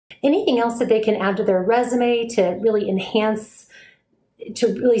Anything else that they can add to their resume to really enhance, to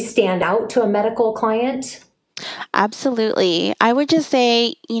really stand out to a medical client? Absolutely. I would just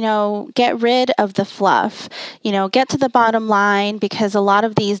say, get rid of the fluff, get to the bottom line, because a lot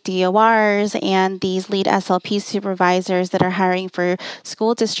of these DORs and these lead SLP supervisors that are hiring for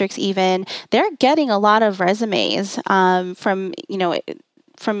school districts, even, they're getting a lot of resumes from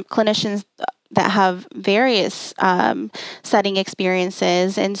clinicians that have various setting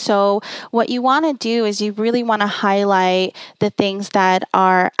experiences. And so what you want to do is you really want to highlight the things that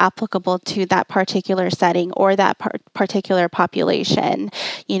are applicable to that particular setting or that particular population.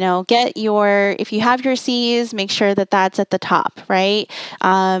 If you have your C's, make sure that that's at the top, right?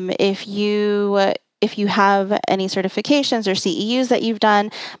 If you have any certifications or CEUs that you've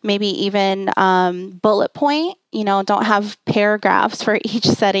done, maybe even bullet point, don't have paragraphs for each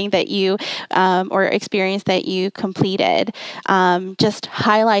setting that you or experience that you completed. Just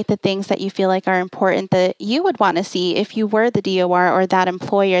highlight the things that you feel like are important that you would want to see if you were the DOR or that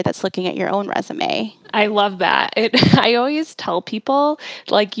employer that's looking at your own resume. I love that. I always tell people,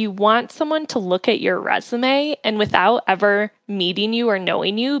 you want someone to look at your resume and without ever meeting you or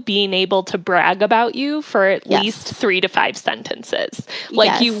knowing you, being able to brag about you for at least 3 to 5 sentences.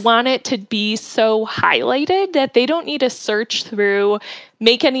 You want it to be so highlighted that they don't need to search through,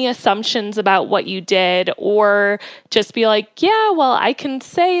 make any assumptions about what you did, or just be like, yeah, well, I can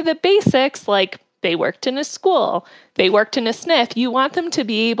say the basics, they worked in a school, they worked in a SNF. You want them to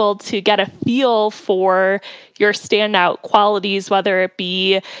be able to get a feel for your standout qualities, whether it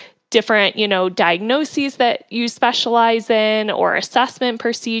be different, diagnoses that you specialize in, or assessment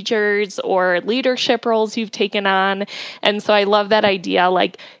procedures, or leadership roles you've taken on. And so I love that idea,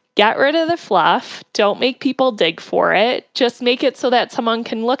 get rid of the fluff. Don't make people dig for it. Just make it so that someone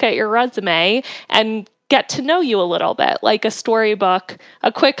can look at your resume and get to know you a little bit, like a storybook,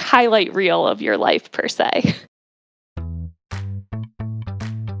 a quick highlight reel of your life, per se.